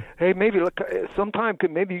everything. And hey, maybe sometime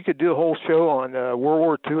maybe you could do a whole show on World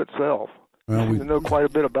War II itself. Well, we know quite a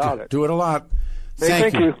bit about it. Do it a lot.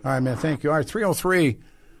 Thank you. All right, man. Thank you. All right,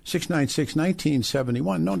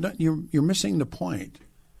 303-696-1971. No, you're missing the point.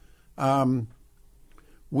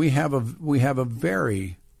 We have a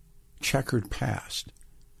very checkered past.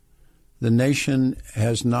 The nation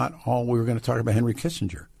has not all. We were going to talk about Henry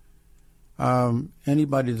Kissinger.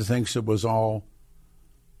 Anybody that thinks it was all,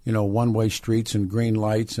 one-way streets and green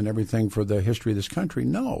lights and everything for the history of this country,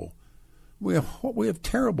 no. We have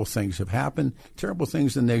terrible things have happened, terrible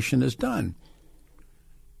things the nation has done.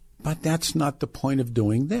 But that's not the point of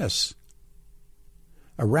doing this.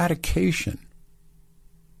 Eradication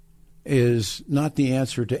is not the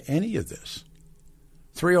answer to any of this.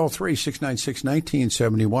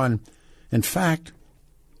 303-696-1971. In fact,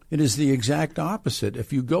 it is the exact opposite.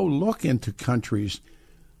 If you go look into countries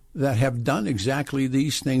that have done exactly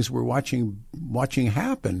these things we're watching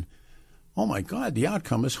happen, oh my God, the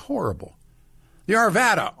outcome is horrible. The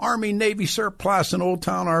Arvada, Army-Navy surplus in Old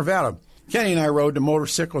Town Arvada. Kenny and I rode the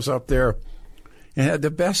motorcycles up there and had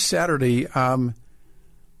the best Saturday.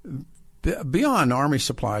 Beyond Army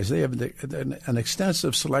supplies, they have an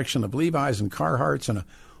extensive selection of Levi's and Carhartts and a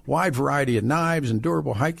wide variety of knives and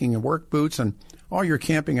durable hiking and work boots and all your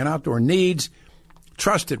camping and outdoor needs.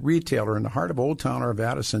 Trusted retailer in the heart of Old Town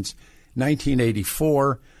Arvada since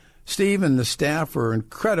 1984. Steve and the staff are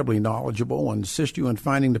incredibly knowledgeable and assist you in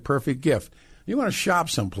finding the perfect gift. You want to shop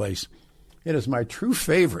someplace, it is my true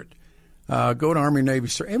favorite. Go to Army-Navy.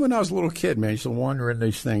 Even when I was a little kid, man, I used to wander in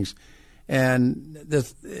these things. And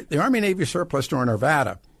the Army-Navy surplus store in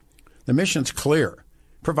Arvada, the mission's clear.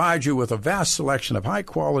 Provides you with a vast selection of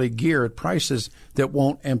high-quality gear at prices that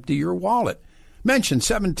won't empty your wallet. Mention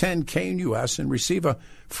 710KNUS and receive a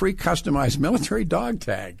free customized military dog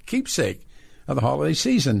tag, keepsake of the holiday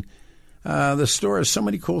season. The store has so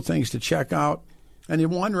many cool things to check out. And you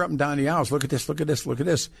wander up and down the aisles. Look at this, look at this, look at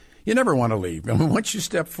this. You never want to leave. I mean, once you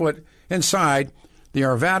step foot inside the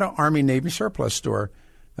Arvada Army-Navy surplus store,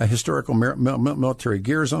 historical military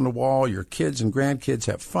gears on the wall. Your kids and grandkids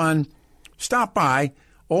have fun. Stop by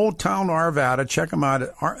Old Town Arvada. Check them out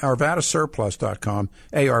at arvadasurplus.com,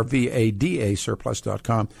 ARVADA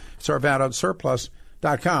surplus.com. It's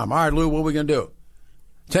arvadasurplus.com. All right, Lou, what are we going to do?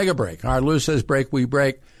 Take a break. All right, Lou says break, we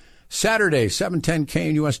break. Saturday,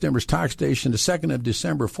 710 KNUS Denver's talk station, the 2nd of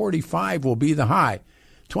December, 45 will be the high.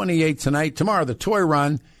 28 tonight. Tomorrow, the toy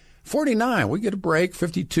run. 49, we get a break.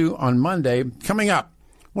 52 on Monday. Coming up,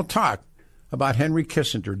 we'll talk about Henry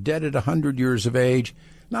Kissinger, dead at 100 years of age.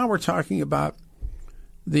 Now we're talking about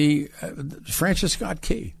the Francis Scott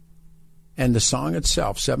Key and the song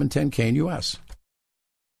itself, 710 KNUS.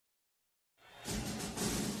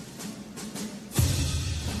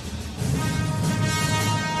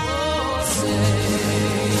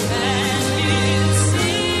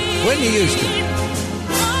 Whitney Houston.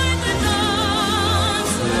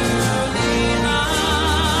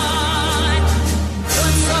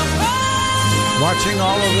 Watching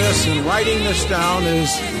all of this and writing this down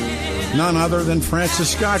is none other than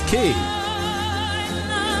Francis Scott Key.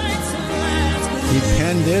 He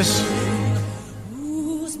penned this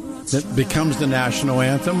that becomes the national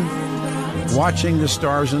anthem, Watching the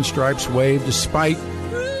Stars and Stripes Wave despite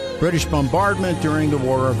British bombardment during the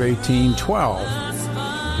War of 1812.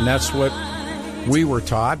 And that's what we were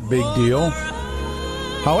taught, big deal.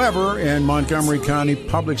 However, in Montgomery County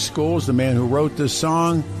Public Schools, the man who wrote this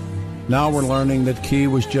song, now we're learning that Key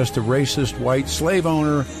was just a racist white slave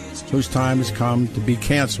owner whose time has come to be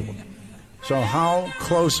canceled. So how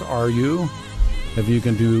close are you? If you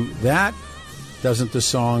can do that, doesn't the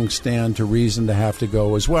song stand to reason to have to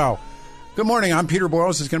go as well? Good morning. I'm Peter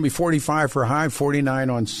Boyles. It's going to be 45 for a high, 49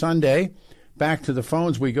 on Sunday. Back to the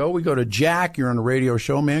phones we go. We go to Jack. You're on the radio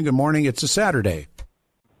show, man. Good morning. It's a Saturday.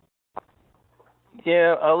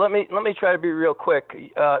 Yeah, let me try to be real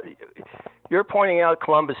quick. You're pointing out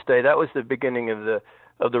Columbus Day. That was the beginning of the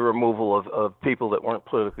removal of people that weren't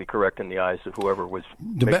politically correct in the eyes of whoever was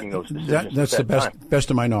making those decisions. That's the best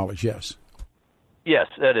of my knowledge. Yes. Yes,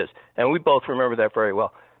 that is, and we both remember that very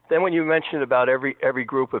well. Then when you mentioned about every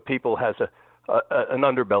group of people has an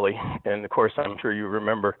underbelly, and of course I'm sure you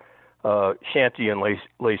remember shanty and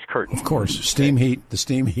lace curtain. Of course, the steam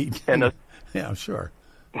heat, and yeah, sure.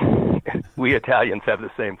 We Italians have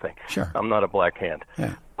the same thing. Sure. I'm not a black hand.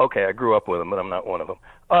 Yeah. Okay, I grew up with them, but I'm not one of them.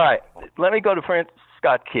 All right, let me go to Francis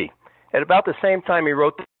Scott Key. At about the same time he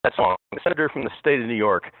wrote that song, the senator from the state of New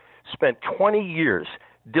York spent 20 years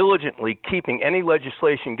diligently keeping any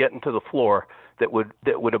legislation getting to the floor that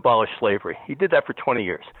would abolish slavery. He did that for 20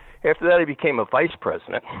 years. After that, he became a vice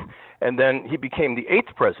president, and then he became the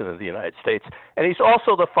 8th president of the United States, and he's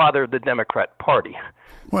also the father of the Democrat Party.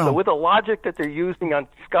 Well, so with the logic that they're using on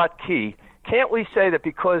Scott Key, can't we say that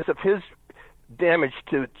because of his damage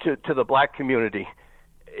to the black community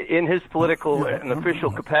in his political and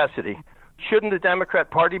official capacity, shouldn't the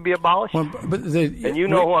Democrat Party be abolished? Well, and you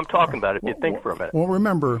know who I'm talking about if you think for a minute. Well,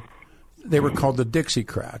 remember, they were called the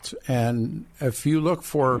Dixiecrats, and if you look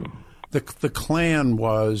for the Klan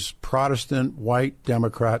was Protestant white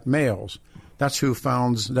Democrat males. That's who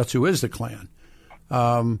is the Klan.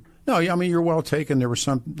 No, I mean you're well taken.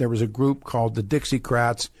 There was a group called the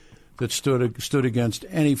Dixiecrats that stood against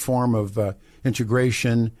any form of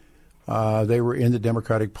integration. They were in the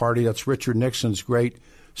Democratic Party. That's Richard Nixon's great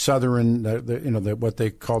Southern, what they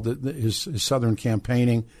called his Southern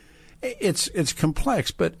campaigning. It's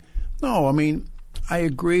complex, but no, I mean I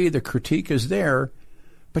agree. The critique is there,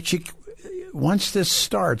 but once this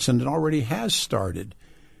starts, and it already has started,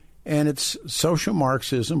 and it's social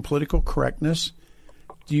Marxism, political correctness.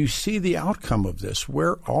 Do you see the outcome of this?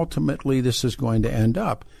 Where ultimately this is going to end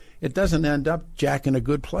up? It doesn't end up, Jack, in a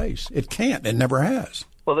good place. It can't. It never has.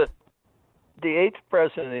 Well, the 8th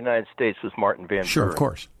president of the United States was Martin Van Buren. Sure, of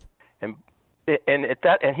course. And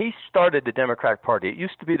he started the Democratic Party. It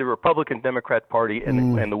used to be the Republican Democrat Party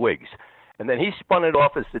and the Whigs, and then he spun it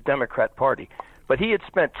off as the Democrat Party. But he had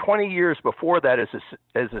spent 20 years before that as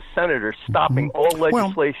a senator stopping all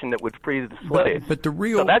legislation that would free the slaves. But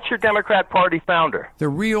so that's your Democrat Party founder. The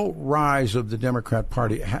real rise of the Democrat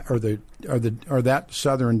Party, or that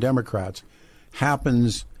Southern Democrats,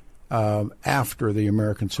 happens after the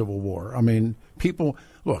American Civil War. I mean, people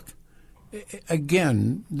look.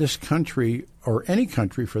 Again, this country, or any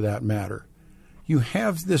country for that matter, you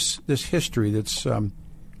have this history that's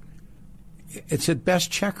it's at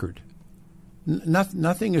best checkered.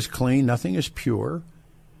 Nothing is clean. Nothing is pure.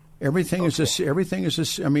 Everything is a series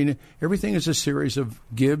of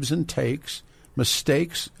gives and takes,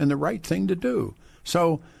 mistakes, and the right thing to do.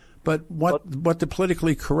 So, but what the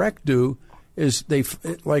politically correct do is they,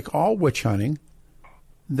 like all witch hunting,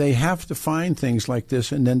 they have to find things like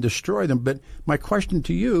this and then destroy them. But my question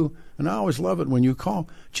to you, and I always love it when you call,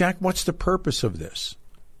 Jack, what's the purpose of this?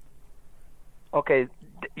 Okay,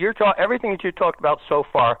 everything that you talked about so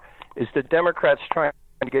far is the Democrats trying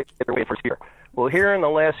to get their way first gear. Well, here in the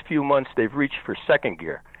last few months, they've reached for second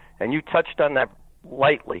gear, and you touched on that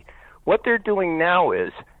lightly. What they're doing now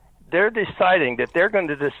is they're deciding that they're going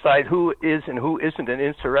to decide who is and who isn't an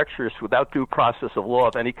insurrectionist without due process of law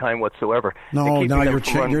of any kind whatsoever. No, don't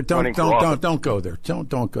go there.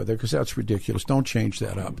 Don't go there because that's ridiculous. Don't change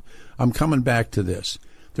that up. I'm coming back to this.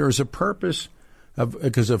 There is a purpose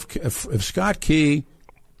because if Scott Key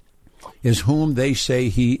is whom they say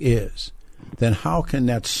he is, then how can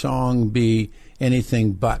that song be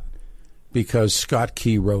anything but because Scott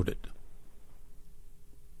Key wrote it?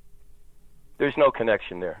 There's no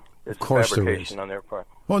connection there. It's of course fabrication there is. On their part.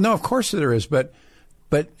 Well, no, of course there is, but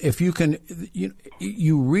if you can,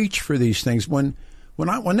 you reach for these things. When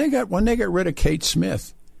they got rid of Kate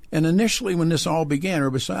Smith, and initially when this all began,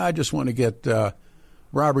 everybody said, I just want to get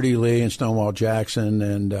Robert E. Lee and Stonewall Jackson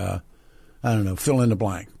and I don't know, fill in the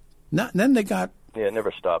blank. Then they got it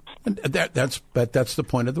never stops. That's the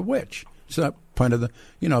point of the witch. It's the point of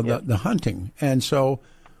the hunting, and so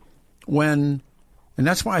and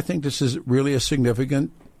that's why I think this is really a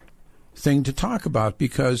significant thing to talk about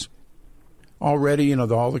because already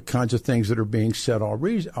all the kinds of things that are being said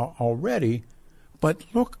already, but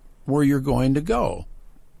look where you're going to go,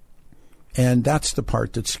 and that's the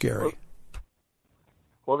part that's scary.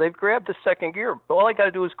 Well, they've grabbed the second gear. All I got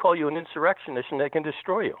to do is call you an insurrectionist, and they can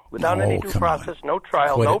destroy you without any due process, no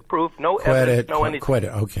trial, no proof, no evidence, no anything. Quit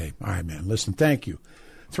it. Okay. All right, man. Listen, thank you.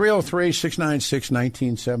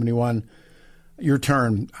 303-696-1971. Your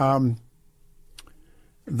turn.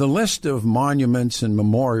 The list of monuments and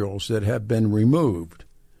memorials that have been removed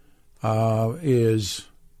is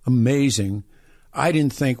amazing. I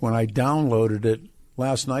didn't think when I downloaded it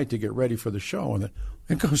last night to get ready for the show, and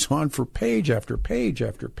it goes on for page after page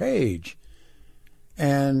after page.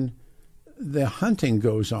 And the hunting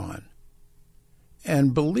goes on.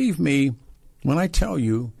 And believe me, when I tell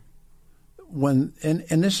you,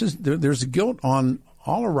 there's guilt on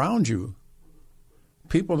all around you.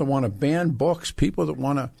 People that want to ban books, people that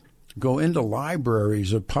want to go into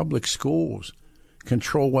libraries of public schools,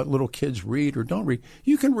 control what little kids read or don't read.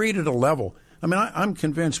 You can read at a level. I mean, I'm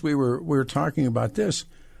convinced we were talking about this.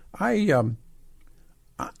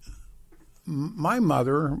 my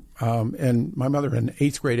mother, and my mother had an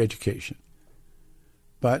 8th grade education,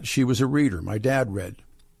 but she was a reader. My dad read,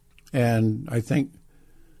 and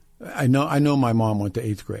I know my mom went to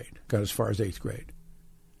 8th grade, got as far as 8th grade.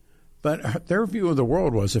 But their view of the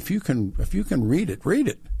world was, if you can read it, read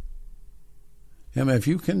it. I mean, if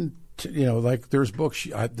you can, like there's books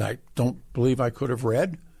I don't believe I could have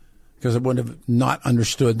read because I would have not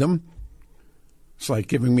understood them. It's like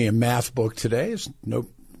giving me a math book today. Not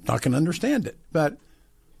going to understand it. But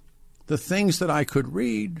the things that I could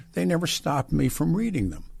read, they never stopped me from reading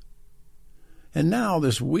them. And now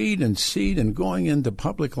this weed and seed and going into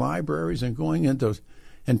public libraries and going into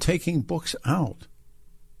and taking books out.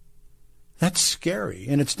 That's scary.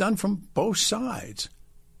 And it's done from both sides.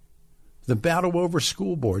 The battle over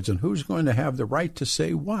school boards and who's going to have the right to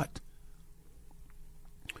say what.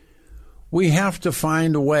 We have to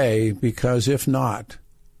find a way, because if not,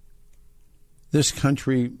 this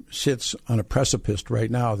country sits on a precipice right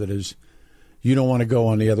now that is, you don't want to go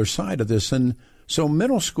on the other side of this. And so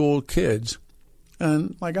middle school kids,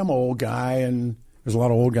 and like I'm an old guy and there's a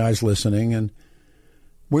lot of old guys listening, and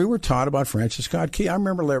we were taught about Francis Scott Key. I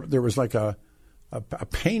remember there was like a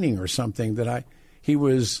painting or something that he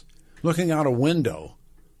was looking out a window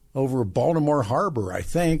over Baltimore Harbor, I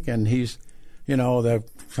think, and he's, the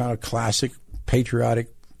kind of classic patriotic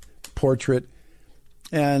portrait.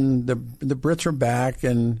 And the Brits are back,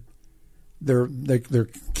 and their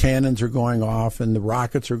cannons are going off, and the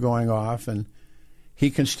rockets are going off, and he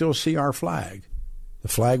can still see our flag. The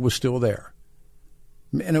flag was still there,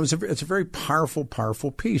 and it's a very powerful, powerful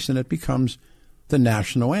piece, and it becomes the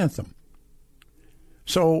national anthem.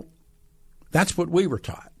 So that's what we were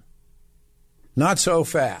taught. Not so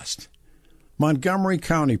fast. Montgomery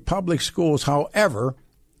County Public Schools, however,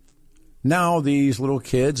 now these little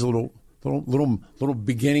kids, little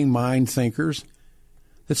beginning mind thinkers,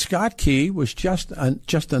 that Scott Key was just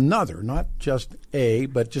another, not just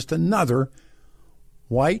but just another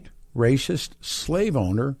white racist slave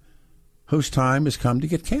owner whose time has come to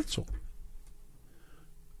get canceled.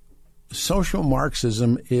 Social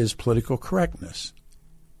Marxism is political correctness.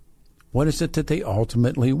 What is it that they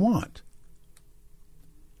ultimately want?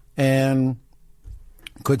 And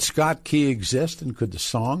could Scott Key exist, and could the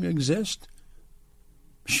song exist?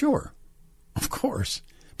 Sure, of course,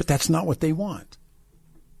 but that's not what they want.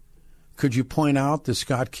 Could you point out that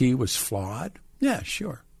Scott Key was flawed? Yeah,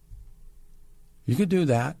 sure. You could do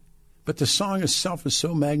that, but the song itself is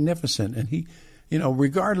so magnificent, and he,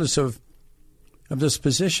 regardless of this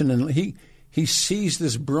position, and he sees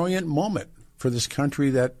this brilliant moment for this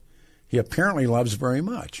country that he apparently loves very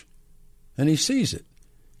much, and he sees it.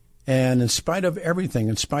 And in spite of everything,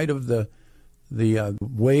 in spite of the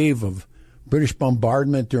wave of British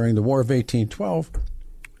bombardment during the War of 1812,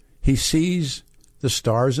 he sees the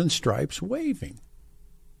stars and stripes waving.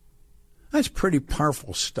 That's pretty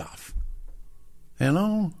powerful stuff,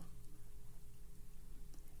 And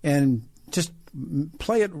just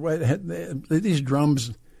play it right. These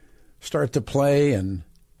drums start to play, and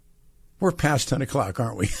we're past 10 o'clock,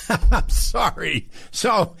 aren't we? I'm sorry.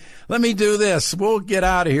 So let me do this. We'll get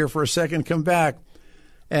out of here for a second, come back,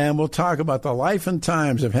 and we'll talk about the life and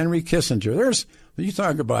times of Henry Kissinger. You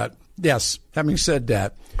talk about, yes, having said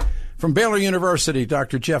that, from Baylor University,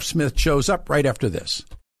 Dr. Jeff Smith shows up right after this.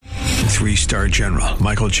 3-star General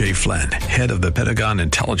Michael J. Flynn, head of the Pentagon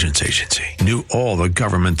Intelligence Agency, knew all the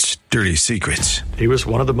government's dirty secrets. He was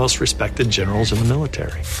one of the most respected generals in the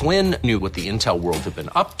military. Flynn knew what the intel world had been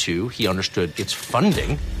up to. He understood its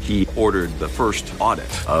funding. He ordered the first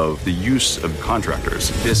audit of the use of contractors.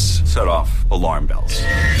 This set off alarm bells.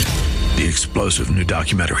 The explosive new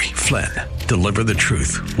documentary, Flynn, Deliver the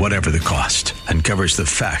Truth, Whatever the Cost, uncovers the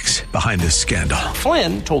facts behind this scandal.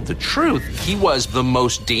 Flynn told the truth. He was the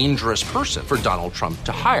most dangerous person for Donald Trump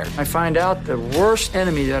to hire. I find out the worst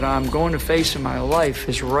enemy that I'm going to face in my life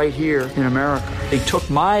is right here in America. They took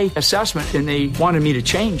my assessment and they wanted me to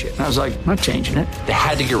change it. And I was like, I'm not changing it. They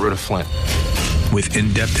had to get rid of Flynn. With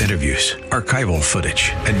in-depth interviews, archival footage,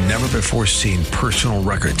 and never-before-seen personal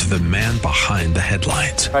records of the man behind the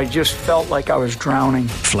headlines. I just felt like I was drowning.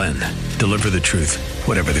 Flynn, Deliver the Truth,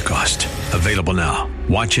 Whatever the Cost. Available now.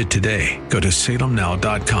 Watch it today. Go to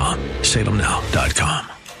salemnow.com.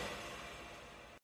 salemnow.com.